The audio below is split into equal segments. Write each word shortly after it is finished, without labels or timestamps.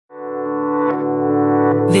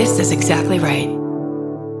This is exactly right.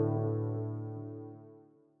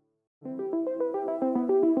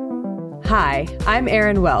 Hi, I'm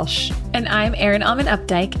Erin Welsh. And I'm Erin Alman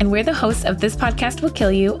Updike, and we're the hosts of This Podcast Will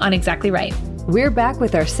Kill You on Exactly Right. We're back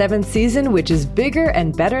with our 7th season, which is bigger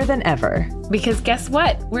and better than ever. Because guess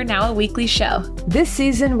what? We're now a weekly show. This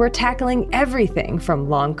season, we're tackling everything from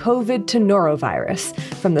long COVID to norovirus,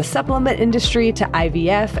 from the supplement industry to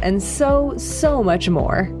IVF, and so much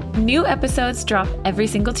more. New episodes drop every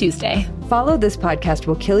single Tuesday. Follow This Podcast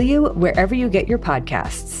Will Kill You wherever you get your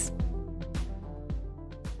podcasts.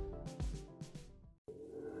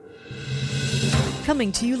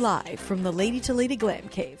 Coming to you live from the Lady to Lady Glam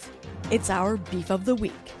Cave, it's our Beef of the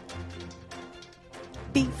Week.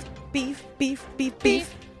 Beef, beef, beef, beef,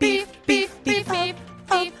 beef, beef, beef, beef,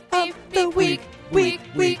 beef of the week, week,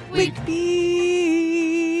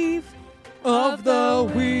 beef of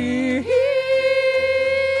the week.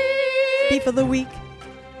 Beef of the week.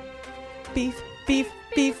 Beef, beef,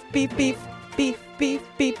 beef, beef, beef, beef, beef,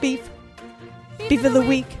 beef, beef. Beef of the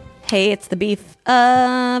week. Hey, it's the beef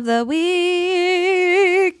of the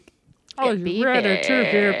week. Are you ready to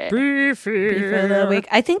get beefy? Beef of the week.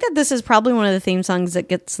 I think that this is probably one of the theme songs that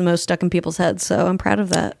gets the most stuck in people's heads, so I'm proud of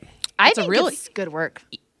that. I think it's good work.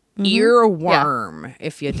 Earworm,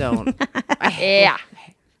 if you don't. Yeah.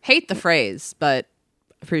 Hate the phrase, but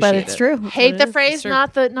appreciate it. But it's true. Hate the phrase,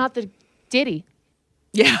 not the ditty.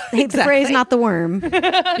 Yeah, Hate the phrase, not the worm.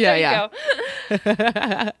 Yeah.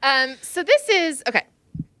 So this is okay.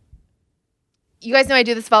 You guys know I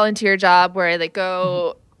do this volunteer job where I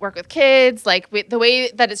go work with kids. The way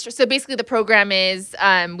that it's so basically the program is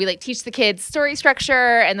we teach the kids story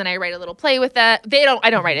structure, and then I write a little play with that. I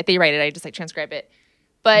don't write it. They write it. I just transcribe it.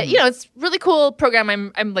 But it's really cool program.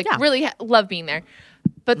 I'm really love being there.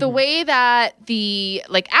 But the way that the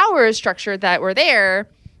hours structured that we're there,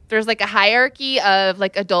 there's a hierarchy of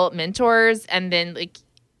adult mentors, and then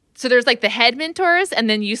so there's the head mentors, and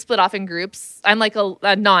then you split off in groups. I'm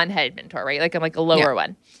a non-head mentor, right? I'm a lower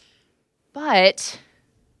one. But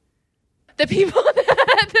the people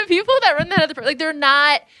that run that other they're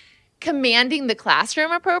not commanding the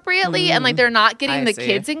classroom appropriately, and they're not getting the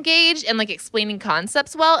kids engaged and explaining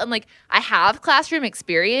concepts well. And I have classroom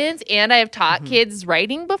experience, and I have taught kids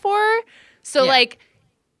writing before, so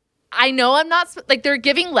I know I'm not they're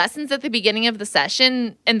giving lessons at the beginning of the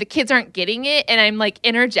session and the kids aren't getting it, and I'm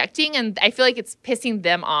interjecting, and I feel it's pissing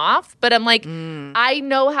them off, but I'm I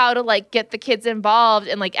know how to get the kids involved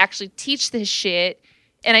and actually teach this shit,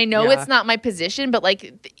 and I know it's not my position, but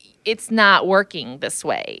it's not working this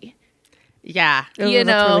way. Yeah. That's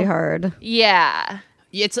really hard. Yeah.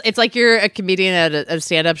 It's like you're a comedian at a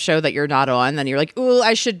stand-up show that you're not on, then you're like, ooh,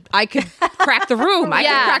 I could crack the room. I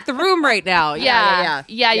can crack the room right now. Yeah.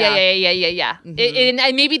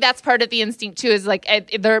 And maybe that's part of the instinct too, is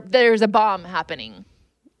there's a bomb happening.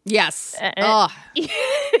 Yes. Well,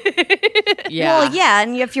 yeah,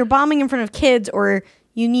 and if you're bombing in front of kids, or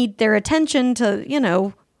you need their attention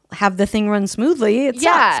to, have the thing run smoothly, it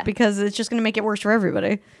sucks because it's just going to make it worse for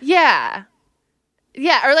everybody. Yeah.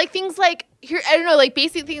 Yeah, or things here, I don't know,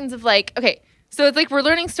 basic things of okay, so it's we're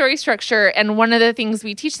learning story structure, and one of the things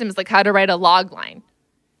we teach them is how to write a log line.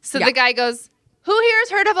 So the guy goes, "Who here has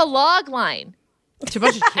heard of a log line?" To a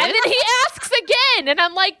bunch of kids? And then he asks again, and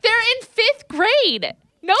I'm like, they're in 5th grade.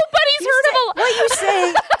 Nobody's heard of a log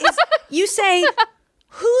line. What you say,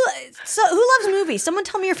 who loves movies? Someone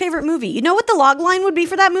tell me your favorite movie. You know what the log line would be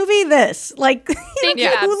for that movie? This. Thank you.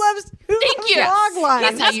 Who loves log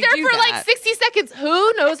lines? He's just there for 60 seconds.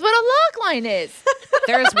 Who knows what a log line is?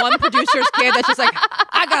 There's one producer's kid that's just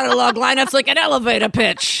I got a log line that's an elevator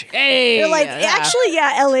pitch. Hey. They're actually,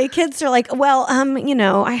 LA kids are well,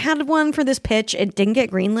 I had one for this pitch. It didn't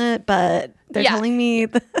get greenlit, but they're telling me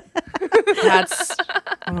that's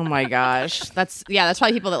oh my gosh. That's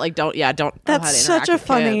probably people that don't know how to interact That's such a with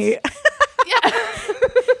funny. kids.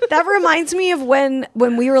 That reminds me of when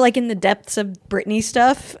we were in the depths of Britney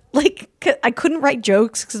stuff. I couldn't write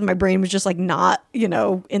jokes because my brain was just not,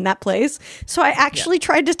 in that place. So I actually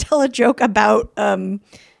tried to tell a joke about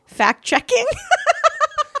fact checking.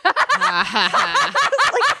 You guys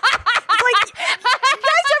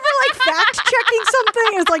ever fact checking something?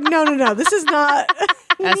 It's no, this is not.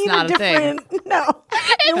 That's not a thing. No,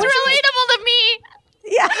 it's relatable to me.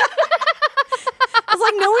 Yeah. I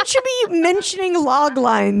was no one should be mentioning log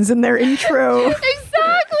lines in their intro.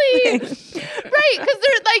 Exactly. Right, because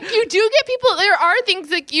they're you do get people, there are things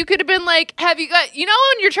you could have been have you got,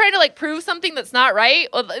 when you're trying to prove something that's not right?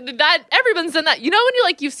 Well, that everyone's done that.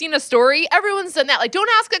 When you've seen a story, everyone's done that. Don't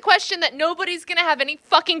ask a question that nobody's going to have any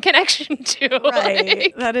fucking connection to.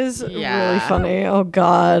 Right. That is really funny. Oh,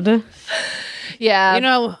 God.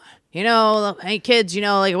 Yeah. Hey kids,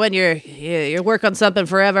 like when you work on something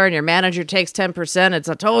forever and your manager takes 10%, it's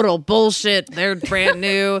a total bullshit. They're brand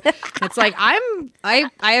new. It's like I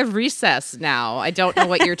have recess now. I don't know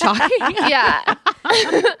what you're talking about. Yeah.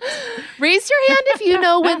 Raise your hand if you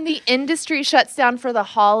know when the industry shuts down for the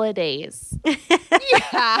holidays. They're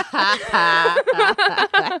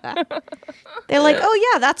like, oh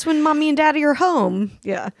yeah, that's when mommy and daddy are home.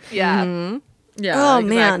 Yeah. Yeah. Mm-hmm. Yeah. Oh,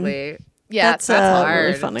 exactly. man. Yeah. That's hard.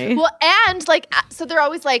 really funny. Well, and so they're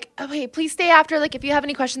always like, oh, hey, please stay after. Like, if you have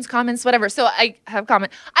any questions, comments, whatever. So I have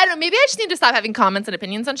comment. I don't know. Maybe I just need to stop having comments and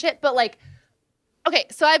opinions on shit. But okay,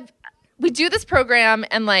 so we do this program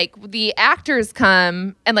and the actors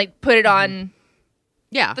come and put it on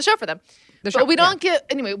the show for them. But we don't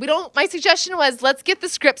my suggestion was let's get the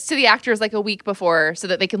scripts to the actors a week before so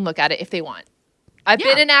that they can look at it if they want. I've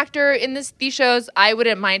been an actor in these shows. I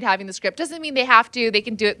wouldn't mind having the script. Doesn't mean they have to. They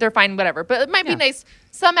can do it. They're fine, whatever. But it might be nice.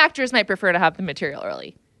 Some actors might prefer to have the material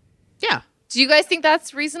early. Yeah. Do you guys think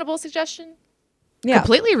that's a reasonable suggestion? Yeah.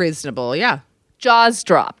 Completely reasonable. Yeah. Jaws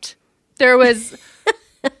dropped. There was...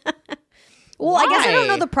 Well, I guess I don't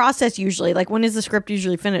know Why? the process usually. When is the script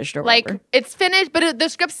usually finished or whatever? it's finished, but the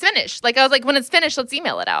script's finished. I was like, when it's finished, let's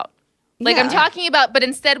email it out. I'm Yeah. talking about, but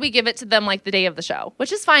instead we give it to them the day of the show,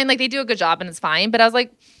 which is fine. They do a good job and it's fine. But I was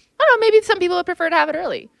like, I don't know, maybe some people would prefer to have it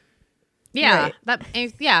early. Yeah.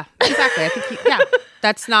 Right. Yeah. Exactly. I think.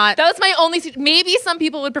 That's not. That was my only. Maybe some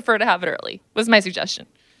people would prefer to have it early. Was my suggestion.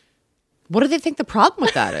 What do they think the problem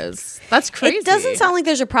with that is? That's crazy. It doesn't sound like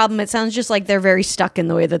there's a problem. It sounds just like they're very stuck in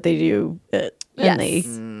the way that they do it. Yes.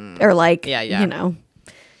 And they are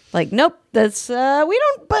nope, that's we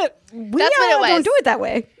don't, but we That's what it was. don't do it that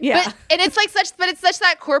way. Yeah. But it's such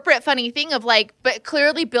that corporate funny thing of but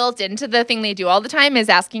clearly built into the thing they do all the time is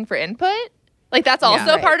asking for input. That's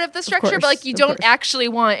also Right. part of the structure, course, but you of don't course. actually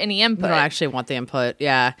want any input. I don't actually want the input.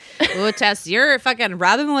 Yeah. Ooh, Tess, you're fucking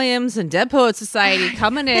Robin Williams and Dead Poet Society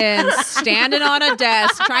coming in, standing on a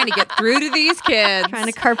desk, trying to get through to these kids. Trying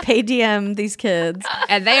to carpe diem these kids.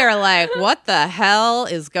 And they are like, what the hell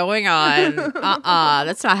is going on?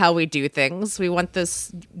 That's not how we do things. We want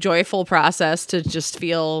this joyful process to just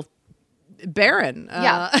feel barren.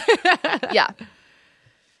 Yeah. Yeah.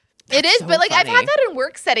 It is, so but I've funny. had that in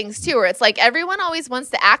work settings too, where it's everyone always wants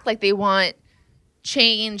to act like they want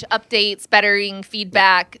change, updates, bettering,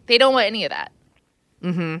 feedback. They don't want any of that.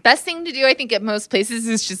 Mm-hmm. Best thing to do, I think, at most places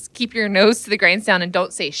is just keep your nose to the grindstone and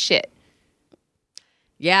don't say shit.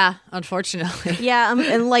 Yeah, unfortunately. Yeah,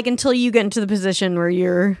 and until you get into the position where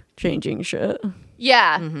you're changing shit.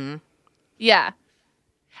 Yeah. Mm-hmm. Yeah.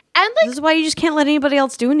 And This is why you just can't let anybody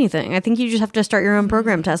else do anything. I think you just have to start your own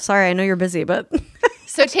program, Tess. Sorry, I know you're busy, but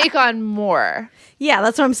so take on more. yeah,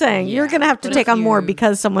 that's what I'm saying. You're going to have to but take if on more you-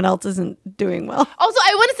 because someone else isn't doing well. Also,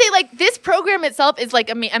 I want to say this program itself is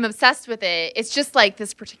I'm obsessed with it. It's just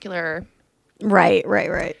this particular. Right.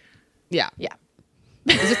 Yeah. Yeah.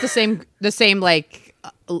 Is it the same the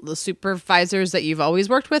supervisors that you've always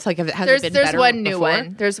worked with? Has it been There's better one new before?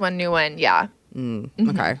 one. There's one new one. Yeah.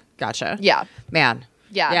 Okay, gotcha. Yeah. Man.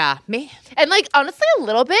 Yeah. Yeah. Me. And honestly, a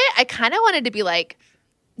little bit, I kind of wanted to be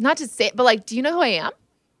not to say, but do you know who I am?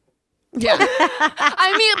 Yeah.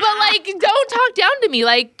 I mean, but don't talk down to me.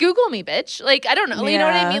 Google me, bitch. I don't know. You know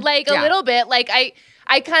what I Yeah. mean? Yeah. A little bit.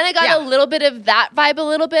 I kind of got Yeah. a little bit of that vibe a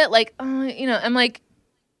little bit. I'm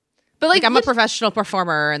but I'm a professional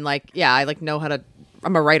performer and I know how to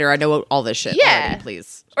I'm a writer. I know all this shit Yeah. already,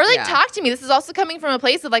 please. Or Yeah. talk to me. This is also coming from a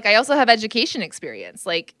place of I also have education experience.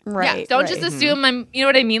 Right, Don't right. just assume I'm, you know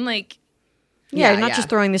what I mean? Yeah, Yeah, you're not yeah. just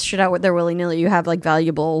throwing this shit out there willy-nilly. You have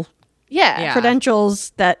valuable Yeah. Yeah. credentials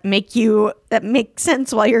that make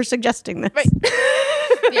sense while you're suggesting this. Right.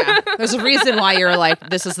 Yeah. There's a reason why you're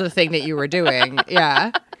this is the thing that you were doing.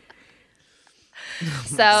 Yeah. So,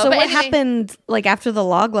 So but what anyway, happened how does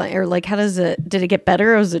it how does it did it get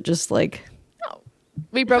better or was it just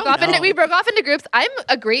We broke off know. into groups. I'm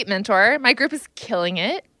a great mentor. My group is killing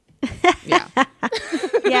it. Yeah.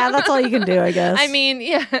 yeah, that's all you can do, I guess. I mean,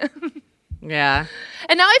 yeah. Yeah.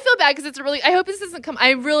 And now I feel bad because I hope this doesn't come.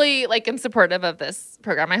 I really am supportive of this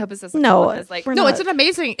program. I hope this doesn't No, come off as we're No, not. it's an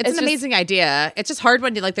amazing It's just- amazing idea. It's just hard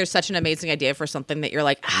when there's such an amazing idea for something that you're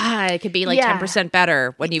it could be Yeah. 10%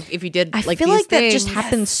 better when if you did I feel these like that things. just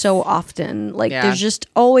happens so often. Yeah. There's just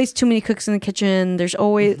always too many cooks in the kitchen. There's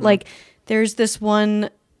always there's this one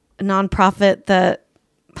nonprofit that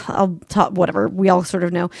I'll talk whatever we all sort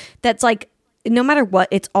of know that's no matter what,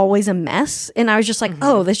 it's always a mess. And I was just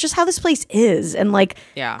oh, that's just how this place is. And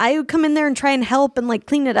Yeah. I would come in there and try and help and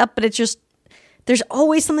clean it up, but it's just there's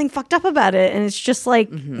always something fucked up about it. And it's just like,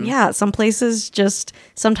 yeah, some places just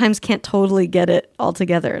sometimes can't totally get it all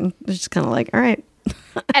together. And it's just kind of like, all right.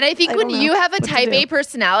 And I think when don't know you have a what to type do. A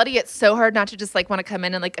personality, it's so hard not to just like want to come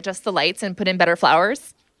in and like adjust the lights and put in better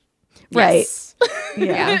flowers. Right. Yes.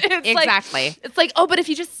 Yeah. It's Exactly. Like, it's like, oh, but if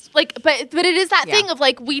you just like, but it is that thing of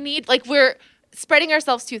like, we need, like, we're spreading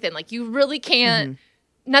ourselves too thin. Like, you really can't,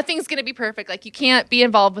 nothing's going to be perfect. Like, you can't be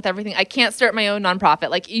involved with everything. I can't start my own nonprofit.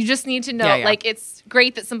 Like, you just need to know, Yeah, yeah. like, it's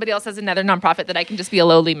great that somebody else has another nonprofit that I can just be a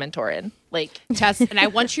lowly mentor in. Like, Tess, and I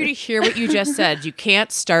want you to hear what you just said. You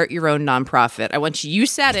can't start your own nonprofit. I want you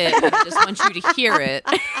said it. And I just want you to hear it.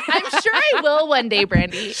 I'm sure I will one day,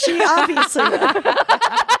 Brandy. She obviously will.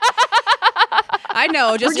 I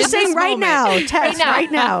know. We're just in saying this right moment. now, Tess,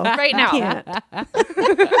 right now. Right now. Can't.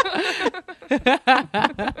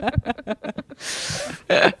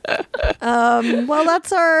 Well,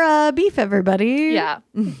 that's our beef, everybody. Yeah.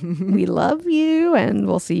 We love you, and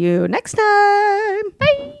we'll see you next time.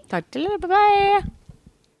 Talk to you later. Bye-bye.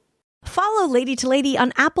 Follow Lady to Lady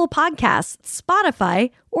on Apple Podcasts,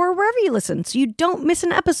 Spotify, or wherever you listen so you don't miss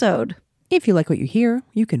an episode. If you like what you hear,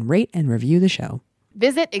 you can rate and review the show.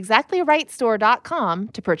 Visit exactlyrightstore.com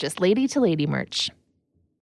to purchase Lady to Lady merch.